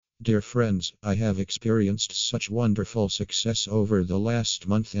Dear friends, I have experienced such wonderful success over the last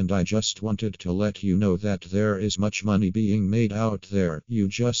month, and I just wanted to let you know that there is much money being made out there. You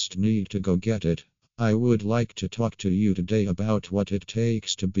just need to go get it. I would like to talk to you today about what it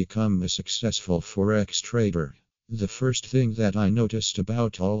takes to become a successful Forex trader. The first thing that I noticed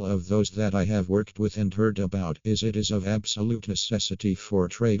about all of those that I have worked with and heard about is it is of absolute necessity for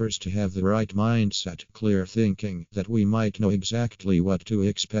traders to have the right mindset, clear thinking, that we might know exactly what to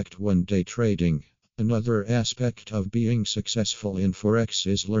expect when day trading. Another aspect of being successful in Forex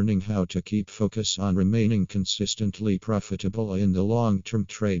is learning how to keep focus on remaining consistently profitable in the long-term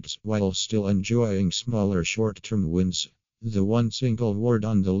trades while still enjoying smaller short-term wins. The one single word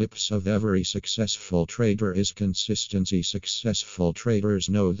on the lips of every successful trader is consistency. Successful traders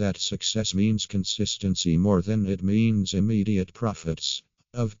know that success means consistency more than it means immediate profits.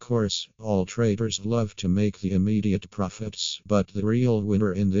 Of course, all traders love to make the immediate profits, but the real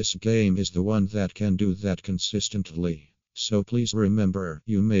winner in this game is the one that can do that consistently. So please remember,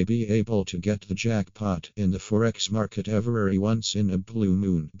 you may be able to get the jackpot in the Forex market every once in a blue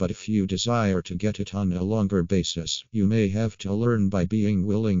moon, but if you desire to get it on a longer basis, you may have to learn by being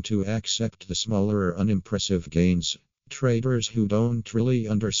willing to accept the smaller, unimpressive gains. Traders who don't really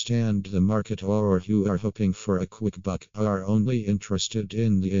understand the market or who are hoping for a quick buck are only interested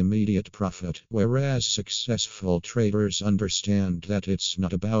in the immediate profit, whereas successful traders understand that it's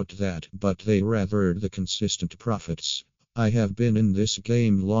not about that, but they rather the consistent profits. I have been in this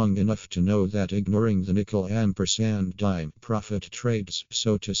game long enough to know that ignoring the nickel ampersand dime profit trades,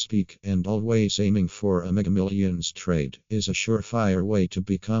 so to speak, and always aiming for a Mega Millions trade is a surefire way to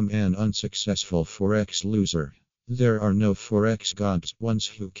become an unsuccessful Forex loser. There are no Forex gods, ones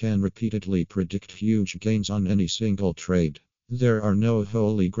who can repeatedly predict huge gains on any single trade. There are no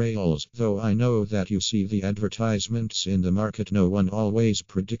holy grails, though I know that you see the advertisements in the market. No one always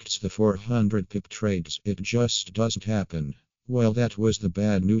predicts the 400 pip trades, it just doesn't happen. Well, that was the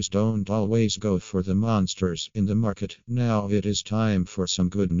bad news. Don't always go for the monsters in the market. Now it is time for some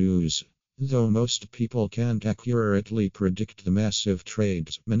good news. Though most people can't accurately predict the massive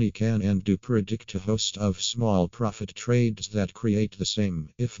trades, many can and do predict a host of small profit trades that create the same,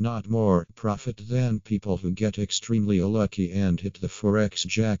 if not more, profit than people who get extremely lucky and hit the Forex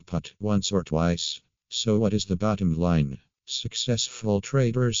jackpot once or twice. So what is the bottom line? Successful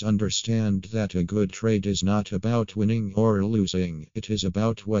traders understand that a good trade is not about winning or losing, it is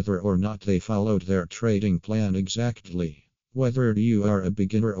about whether or not they followed their trading plan exactly. Whether you are a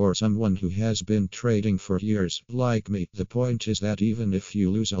beginner or someone who has been trading for years, like me, the point is that even if you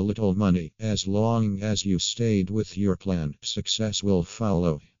lose a little money, as long as you stayed with your plan, success will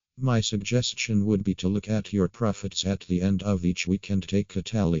follow. My suggestion would be to look at your profits at the end of each week and take a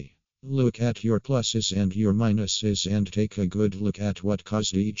tally. Look at your pluses and your minuses and take a good look at what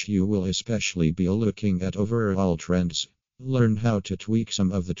caused each. You will especially be looking at overall trends. Learn how to tweak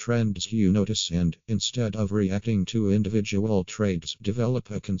some of the trends you notice and, instead of reacting to individual trades,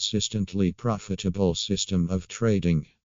 develop a consistently profitable system of trading.